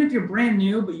here, even if you're brand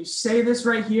new, but you say this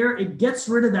right here, it gets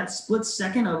rid of that split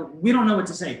second of, we don't know what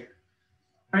to say here.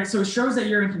 All right, so it shows that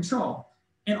you're in control.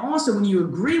 And also when you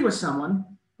agree with someone,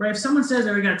 right? If someone says,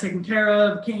 oh, we got it taken care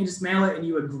of, can't you just mail it? And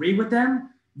you agree with them,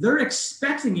 they're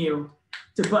expecting you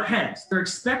to butt heads. They're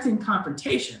expecting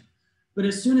confrontation. But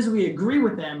as soon as we agree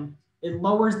with them, it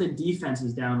lowers the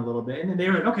defenses down a little bit. And then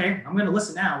they're like, okay, I'm going to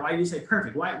listen now. Why do you say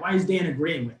perfect? Why is Dan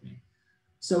agreeing with me?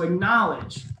 So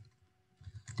acknowledge.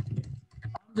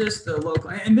 I'm just the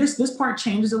local. And this part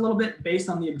changes a little bit based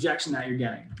on the objection that you're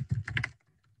getting.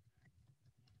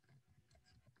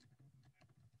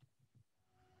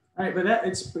 All right, but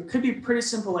it could be pretty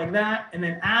simple like that. And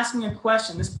then asking a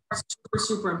question, this part's super,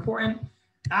 super important.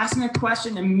 Asking a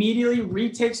question immediately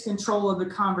retakes control of the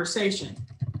conversation.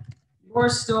 You're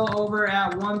still over at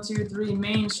 123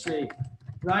 Main Street,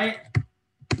 right?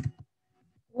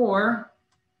 Or,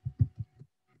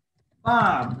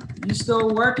 Bob, you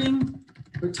still working,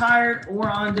 retired, or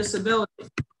on disability?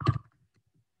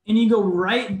 And you go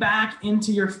right back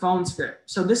into your phone script.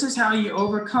 So this is how you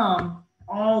overcome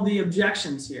all the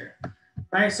objections here,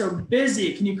 right? So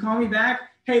busy, can you call me back?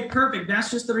 Hey, perfect, that's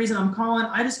just the reason I'm calling.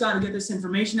 I just got to get this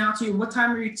information out to you. What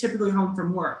time are you typically home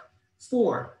from work?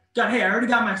 4. Hey, I already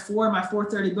got my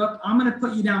 4:30 book. I'm going to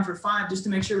put you down for 5 just to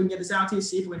make sure we can get this out to you,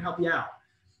 see if we can help you out.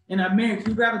 And Mary, can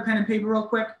you grab a pen and paper real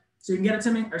quick so you can get it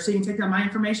to me, or so you can take down my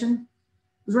information?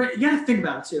 Because right, you got to think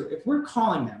about it too. If we're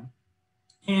calling them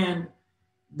and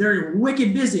they're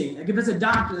wicked busy, like if it's a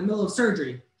doctor in the middle of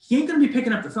surgery, he ain't going to be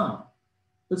picking up the phone.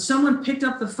 But someone picked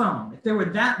up the phone. If they were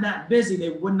that busy, they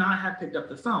would not have picked up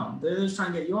the phone. They're just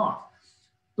trying to get you off.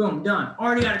 Boom, done.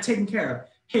 Already got it taken care of.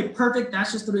 Hey, perfect.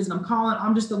 That's just the reason I'm calling.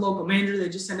 I'm just the local manager. They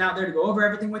just sent out there to go over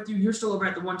everything with you. You're still over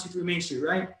at the 123 Main Street,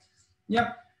 right?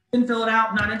 Yep. Didn't fill it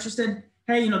out. Not interested.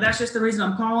 Hey, that's just the reason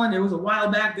I'm calling. It was a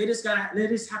while back. They just have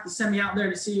to send me out there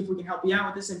to see if we can help you out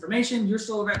with this information. You're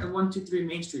still over at the 123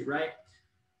 Main Street, right?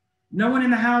 No one in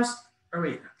the house. Or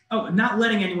wait. Oh, not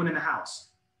letting anyone in the house.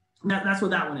 That's what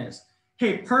that one is.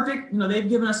 hey, perfect, they've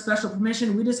given us special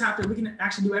permission. We can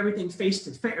actually do everything face to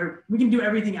face, or we can do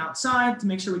everything outside to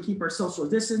make sure we keep our social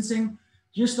distancing.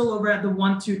 You're still over at the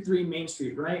 123 Main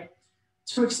Street, right?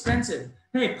 Too expensive.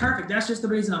 Hey, perfect. That's just the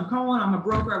reason I'm calling. I'm a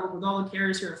broker. I work with all the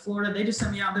carriers here in Florida. They just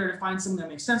sent me out there to find something that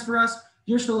makes sense for us.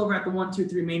 You're still over at the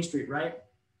 123 Main Street, right?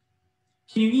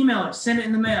 Can you email it? Send it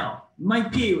in the mail.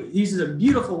 Mike P uses a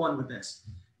beautiful one with this.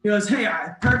 He goes, hey,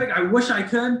 perfect. I wish I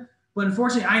could, but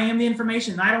unfortunately, I am the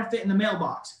information and I don't fit in the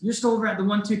mailbox. You're still over at the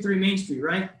 123 Main Street,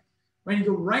 right? Right, you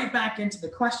go right back into the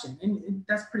question, and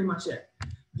that's pretty much it.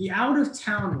 The out of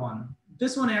town one,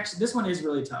 this one is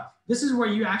really tough. This is where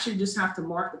you actually just have to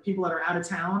mark the people that are out of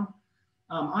town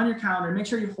on your calendar. Make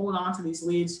sure you hold on to these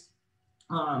leads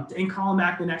and call them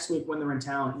back the next week when they're in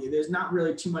town. There's not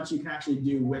really too much you can actually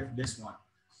do with this one.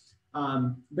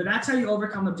 But that's how you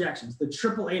overcome objections, the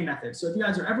AAA method. So if you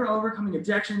guys are ever overcoming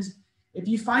objections, if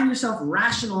you find yourself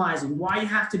rationalizing why you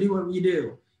have to do what you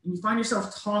do, and you find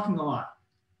yourself talking a lot,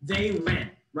 they win,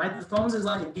 right? The phones is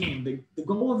like a game. The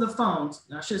goal of the phones,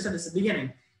 and I should have said this at the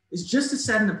beginning, is just to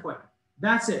set an appointment.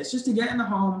 That's it. It's just to get in the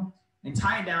home and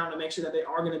tie it down to make sure that they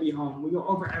are going to be home. We go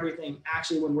over everything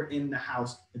actually when we're in the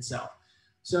house itself.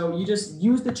 So you just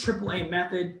use the AAA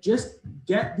method, just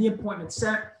get the appointment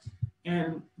set.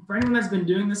 And for anyone that's been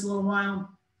doing this a little while,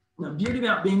 the beauty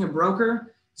about being a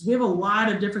broker is we have a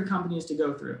lot of different companies to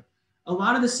go through. A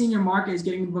lot of the senior market is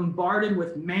getting bombarded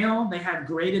with mail. They have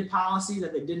graded policy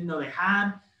that they didn't know they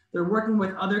had. They're working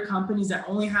with other companies that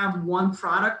only have one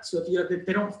product. So if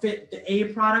they don't fit the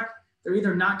A product, they're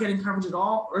either not getting coverage at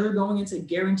all or they're going into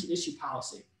guaranteed issue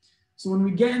policy. So when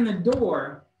we get in the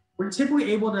door, we're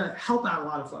typically able to help out a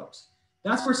lot of folks.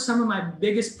 That's where some of my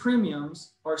biggest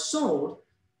premiums are sold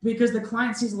because the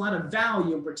client sees a lot of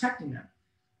value in protecting them.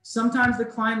 Sometimes the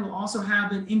client will also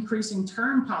have an increasing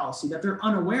term policy that they're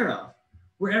unaware of,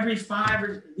 where every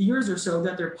 5 years or so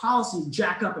that their policies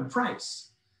jack up in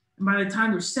price. And by the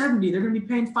time they're 70, they're going to be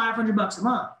paying $500 a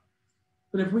month.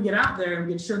 But if we get out there and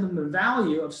we can show them the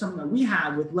value of something that we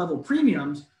have with level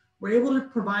premiums, we're able to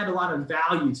provide a lot of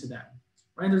value to them,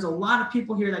 right? There's a lot of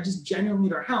people here that just genuinely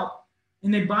need our help,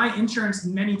 and they buy insurance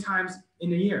many times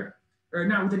in a year, or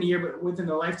not within a year, but within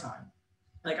their lifetime.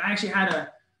 Like I actually had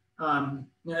a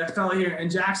fellow here in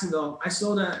Jacksonville. I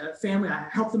sold a family. I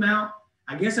helped them out.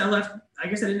 I guess I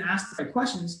didn't ask the right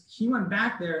questions. He went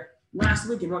back there last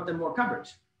week and wrote them more coverage.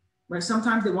 Right?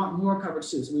 Sometimes they want more coverage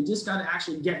too. So we just got to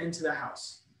actually get into the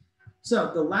house.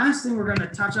 So the last thing we're going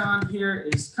to touch on here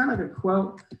is kind of like a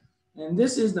quote. And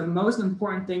this is the most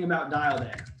important thing about Dial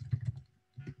Day.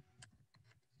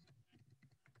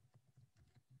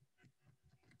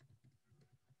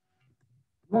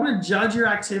 You want to judge your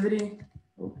activity,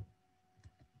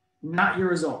 not your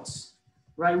results,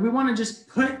 right? We want to just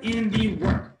put in the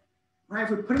work, right?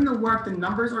 If we put in the work, the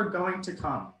numbers are going to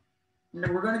come.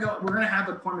 We're going to have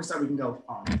appointments that we can go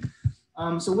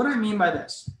on. So what do I mean by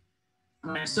this?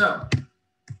 All right, so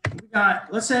we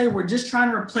got, let's say we're just trying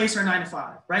to replace our 9 to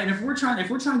 5, right? And if we're trying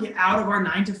to get out of our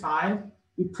 9 to 5,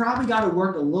 we probably got to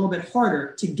work a little bit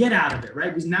harder to get out of it, right?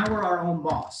 Because now we're our own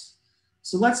boss.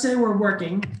 So let's say we're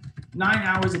working 9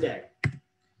 hours a day.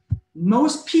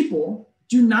 Most people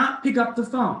do not pick up the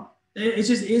phone. It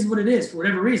just is what it is for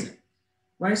whatever reason,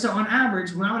 right? So on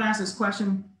average, when I would ask this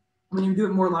question, when you do it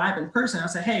more live in person, I'll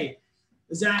say, hey,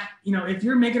 Zach, if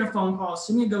you're making a phone call,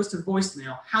 assuming it goes to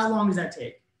voicemail, how long does that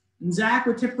take? And Zach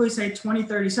would typically say 20,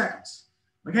 30 seconds.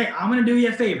 Like, hey, I'm going to do you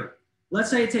a favor. Let's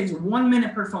say it takes 1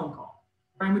 minute per phone call.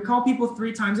 Right? And we call people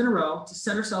 3 times in a row to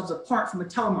set ourselves apart from a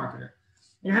telemarketer.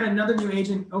 And I had another new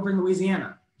agent over in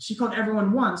Louisiana. She called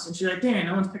everyone once, and she's like, dang,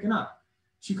 no one's picking up.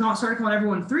 She started calling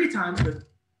everyone 3 times, but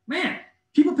man,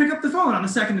 people pick up the phone on the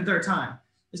 2nd and 3rd time.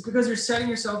 It's because you're setting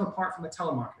yourself apart from a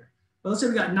telemarketer. But let's say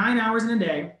we got 9 hours in a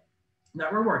day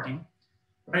that we're working,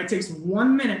 right? It takes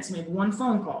 1 minute to make 1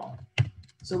 phone call.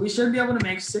 So we should be able to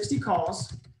make 60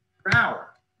 calls per hour.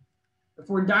 If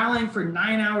we're dialing for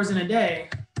 9 hours in a day,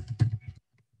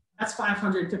 that's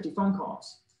 550 phone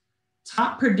calls.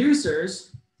 Top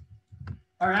producers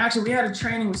are actually, we had a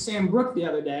training with Sam Brook the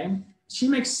other day. She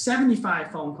makes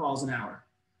 75 phone calls an hour.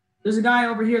 There's a guy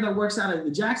over here that works out of the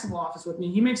Jacksonville office with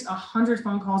me. He makes 100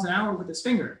 phone calls an hour with his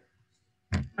finger.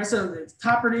 So the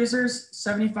top producers,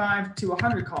 75 to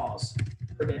 100 calls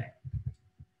per day.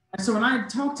 And so when I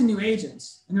talk to new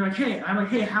agents and they're like, hey, I'm like,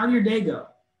 hey, how did your day go?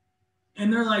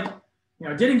 And they're like,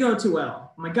 it didn't go too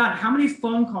well. Oh my God, how many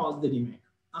phone calls did you make?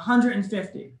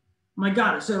 150. Oh my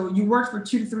God, so you worked for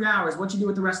 2 to 3 hours. What'd you do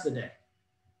with the rest of the day?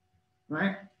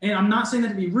 Right? And I'm not saying that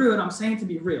to be rude. I'm saying to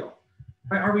be real.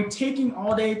 Right? Are we taking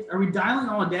all day? Are we dialing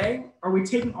all day? Or are we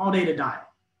taking all day to dial?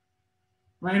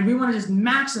 Right? And we want to just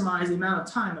maximize the amount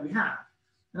of time that we have.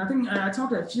 and I think I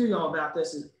talked to a few of y'all about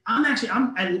this, is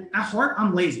at heart,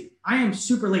 I'm lazy. I am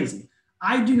super lazy.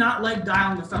 I do not like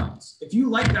dialing the phones. If you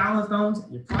like dialing the phones,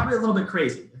 you're probably a little bit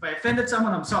crazy. If I offended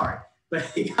someone, I'm sorry,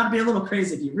 but you gotta be a little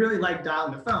crazy if you really like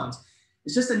dialing the phones.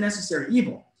 It's just a necessary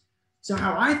evil. So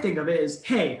how I think of it is,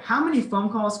 hey, how many phone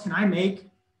calls can I make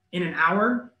in an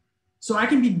hour so I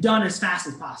can be done as fast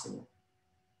as possible?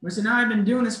 So now I've been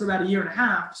doing this for about 1.5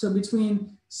 years. So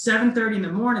between 7:30 in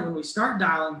the morning when we start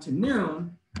dialing to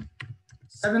noon,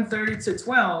 7:30 to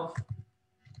 12,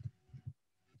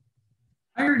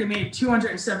 I already made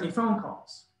 270 phone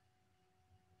calls,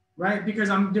 right?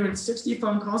 Because I'm doing 60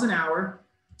 phone calls an hour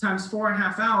times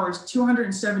 4.5 hours,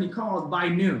 270 calls by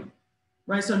noon,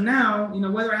 right? So now,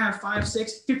 whether I have 5,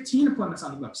 6, 15 appointments on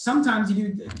the book, sometimes you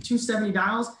do 270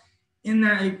 dials in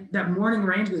that morning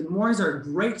range, because mornings are a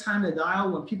great time to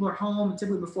dial when people are home and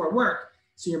typically before work.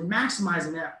 So you're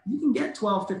maximizing that. You can get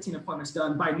 12, 15 appointments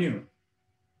done by noon.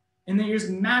 And then you're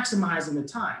just maximizing the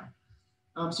time.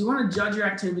 So you want to judge your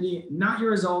activity, not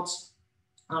your results.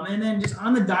 And then just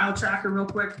on the dial tracker real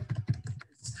quick,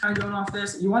 it's kind of going off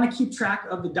this. You want to keep track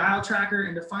of the dial tracker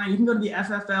and define. You can go to the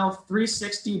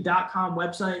FFL360.com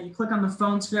website. You click on the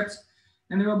phone scripts,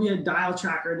 and there will be a dial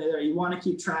tracker there you want to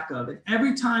keep track of. And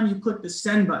every time you click the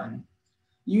send button,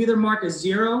 you either mark a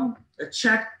 0, a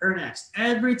check, or an X.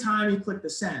 Every time you click the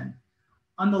send.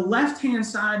 On the left-hand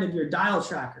side of your dial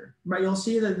tracker, right, you'll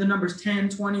see that the numbers 10,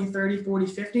 20, 30, 40,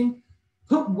 50.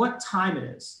 Put what time it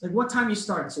is, like what time you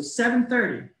started. So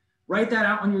 7:30, write that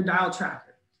out on your dial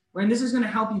tracker. Right? And this is going to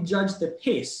help you judge the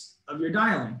pace of your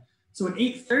dialing. So when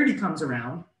 8:30 comes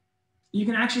around, you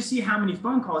can actually see how many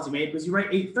phone calls you made because you write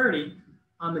 8:30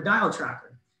 on the dial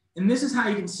tracker. And this is how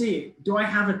you can see, do I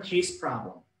have a pace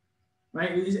problem?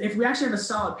 Right? If we actually have a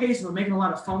solid pace and we're making a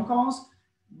lot of phone calls,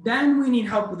 then we need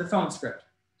help with the phone script.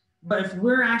 But if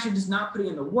we're actually just not putting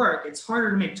in the work, it's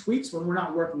harder to make tweaks when we're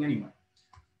not working anyway.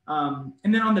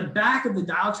 And then on the back of the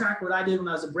dial track, what I did when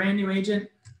I was a brand new agent,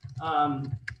 I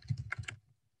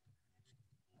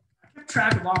kept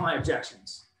track of all my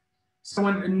objections. So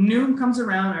when noon comes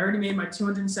around, I already made my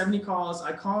 270 calls.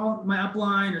 I call my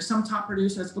upline or some top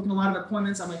producer that's booking a lot of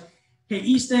appointments. I'm like, hey,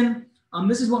 Easton,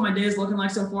 this is what my day is looking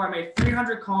like so far. I made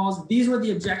 300 calls. These were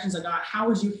the objections I got. How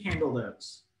would you handle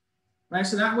those? Right?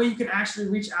 So that way you can actually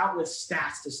reach out with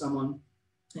stats to someone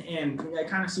and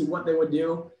kind of see what they would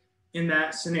do in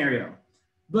that scenario.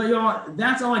 But y'all,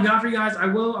 that's all I got for you guys.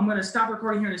 I'm going to stop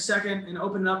recording here in a second and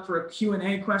open it up for a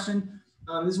Q&A question.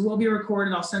 This will be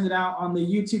recorded. I'll send it out on the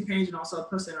YouTube page and also I'll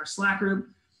post it in our Slack group.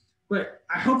 But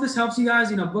I hope this helps you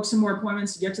guys, book some more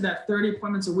appointments to get to that 30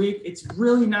 appointments a week. It's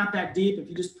really not that deep. If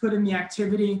you just put in the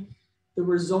activity, the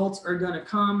results are going to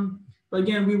come. But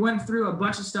again, we went through a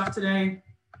bunch of stuff today.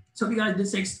 So if you guys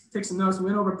did take some notes, we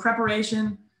went over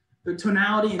preparation, the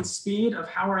tonality and speed of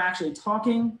how we're actually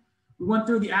talking. We went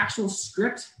through the actual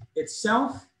script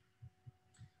itself.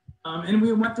 And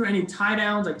we went through any tie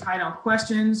downs, like tie down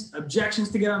questions, objections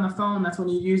to get on the phone. That's when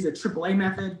you use the AAA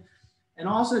method. And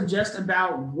also just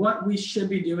about what we should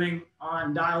be doing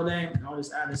on dial day. And I'll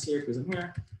just add this here because I'm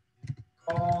here.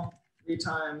 Call 3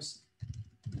 times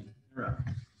in a row.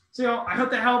 So I hope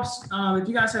that helps. If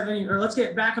you guys have any, or let's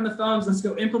get back on the phones. Let's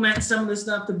go implement some of this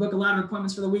stuff to book a lot of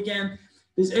appointments for the weekend.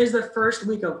 This is the first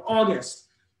week of August.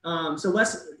 So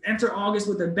let's enter August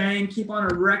with a bang, keep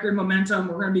on a record momentum.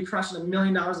 We're going to be crushing $1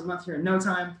 million a month here in no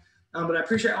time. But I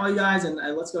appreciate all you guys, and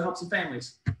let's go help some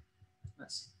families.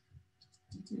 Let's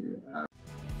do